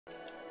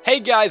Hey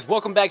guys,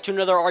 welcome back to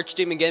another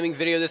Archdemon Gaming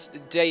video.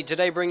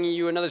 Today bringing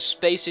you another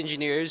Space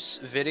Engineers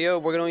video.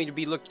 We're going to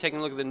be taking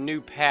a look at the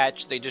new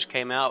patch. They just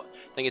came out.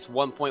 I think it's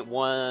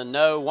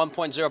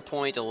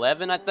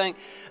 1.0.11, I think.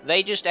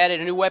 They just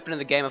added a new weapon in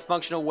the game, a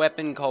functional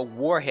weapon called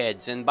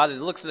Warheads, and by the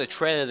looks of the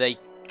trailer, they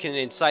can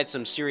incite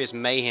some serious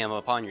mayhem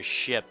upon your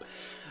ship.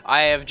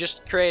 I have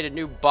just created a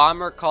new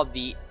bomber called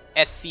the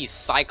SC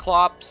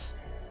Cyclops,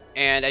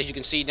 and as you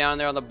can see down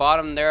there on the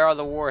bottom, there are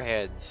the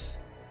Warheads.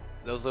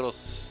 Those little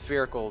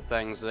spherical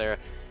things there.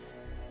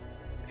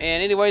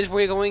 And anyways,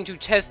 we're going to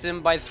test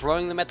them by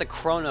throwing them at the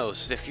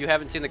Kronos. If you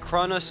haven't seen the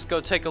Kronos,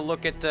 go take a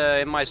look at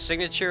in my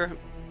signature,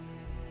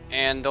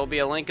 and there'll be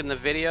a link in the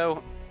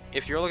video.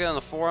 If you're looking on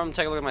the forum,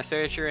 take a look at my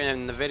signature,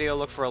 and in the video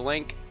look for a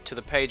link to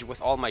the page with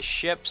all my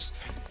ships,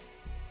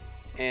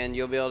 and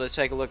you'll be able to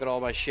take a look at all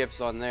my ships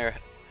on there.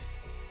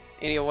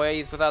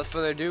 Anyways, without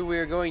further ado, we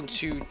are going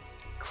to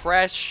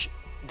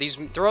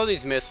throw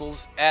these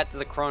missiles at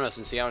the Kronos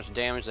and see how much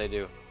damage they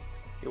do.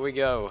 Here we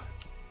go.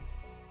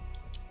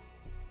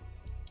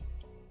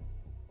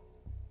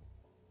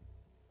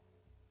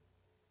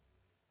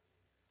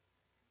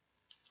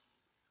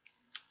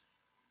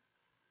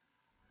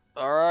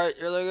 Alright,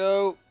 here they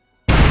go.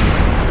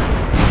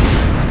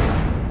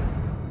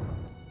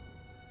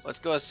 Let's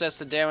go assess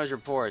the damage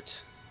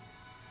report.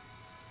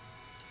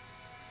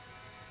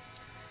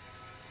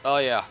 Oh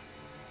yeah.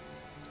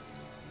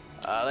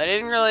 They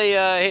didn't really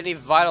hit any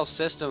vital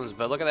systems,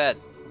 but look at that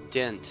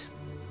dent.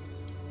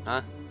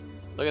 Huh?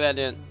 Look at that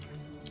dent.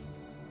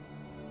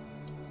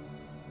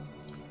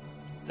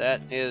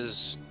 That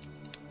is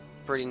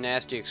pretty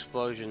nasty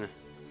explosion.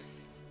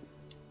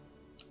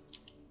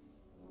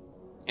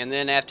 And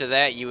then after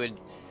that, you would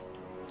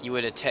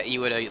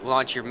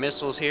launch your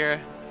missiles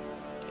here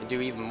and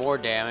do even more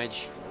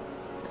damage.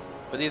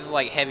 But these are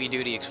like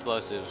heavy-duty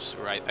explosives,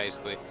 right?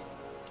 Basically.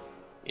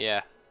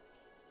 Yeah.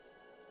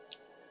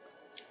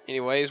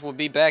 Anyways, we'll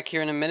be back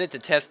here in a minute to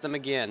test them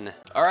again.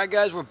 Alright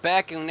guys, we're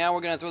back, and now we're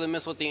going to throw the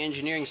missile at the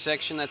engineering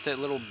section. That's that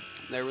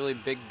really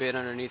big bit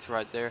underneath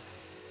right there.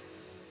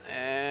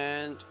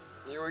 And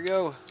here we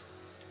go.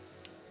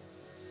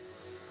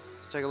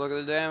 Let's take a look at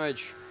the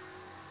damage.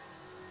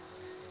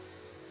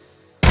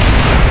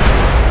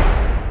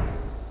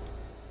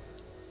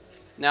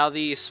 Now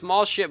the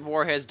small ship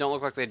warheads don't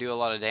look like they do a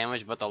lot of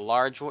damage, but the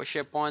large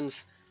ship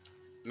ones,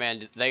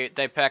 man, they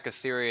pack a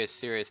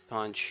serious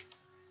punch.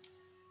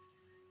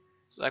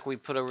 It's like we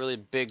put a really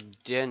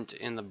big dent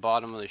in the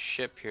bottom of the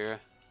ship here.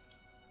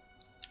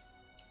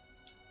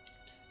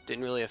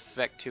 Didn't really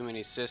affect too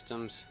many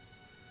systems.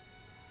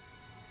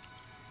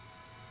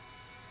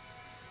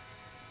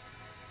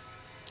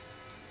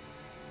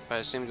 But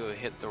I seem to have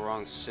hit the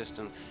wrong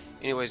system.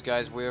 Anyways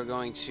guys, we are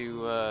going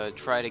to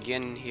try it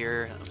again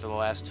here for the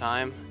last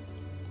time.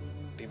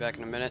 Be back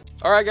in a minute.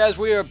 Alright guys,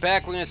 we are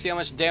back. We're going to see how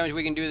much damage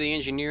we can do to the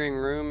engineering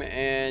room,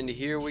 and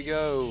here we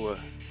go.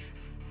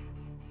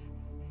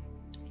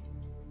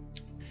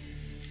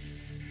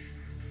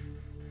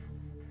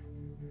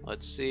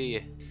 Let's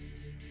see.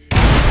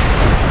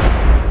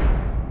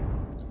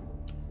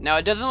 Now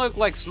it doesn't look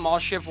like small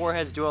ship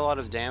warheads do a lot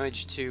of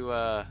damage to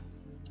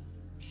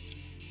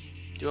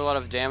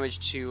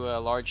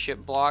large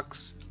ship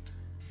blocks,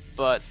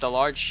 but the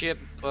large ship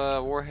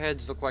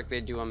warheads look like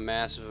they do a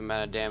massive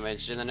amount of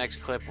damage. In the next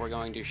clip, we're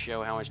going to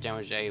show how much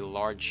damage a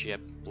large ship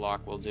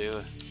block will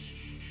do.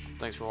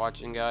 Thanks for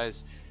watching,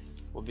 guys.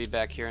 We'll be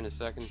back here in a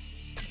second.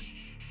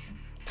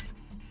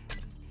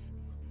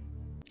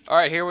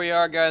 Alright, here we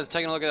are guys,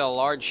 taking a look at a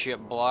large ship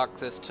block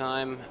this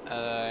time,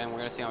 and we're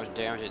going to see how much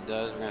damage it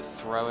does. We're going to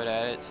throw it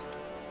at it.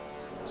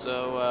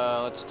 So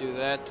let's do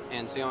that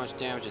and see how much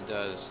damage it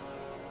does.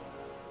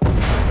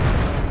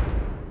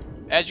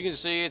 As you can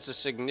see, it's a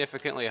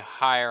significantly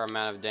higher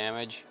amount of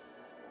damage.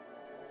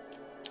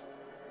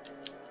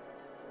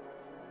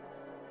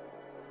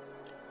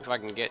 If I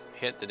can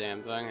hit the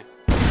damn thing.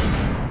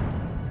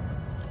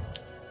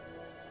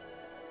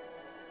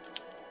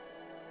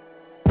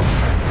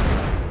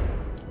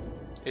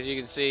 As you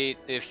can see,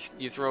 if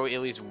you throw at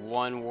least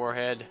one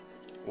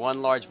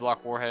large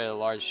block warhead at a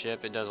large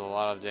ship, it does a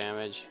lot of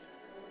damage.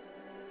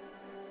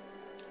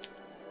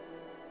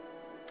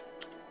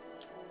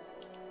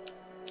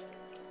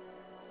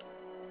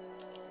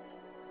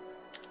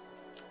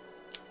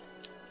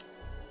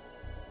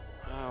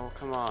 Oh,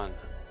 come on.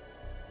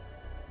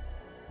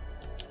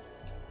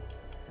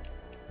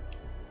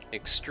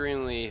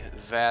 Extremely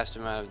vast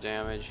amount of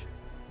damage.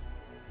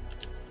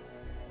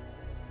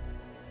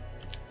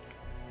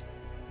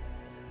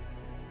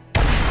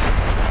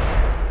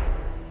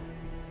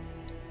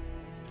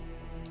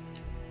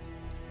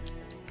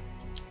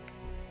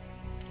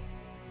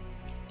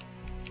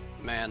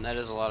 Man, that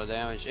is a lot of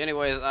damage.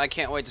 Anyways, I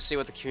can't wait to see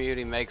what the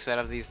community makes out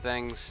of these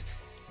things.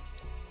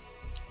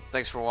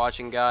 Thanks for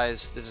watching,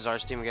 guys. This is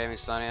Archdemon Gaming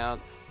signing out.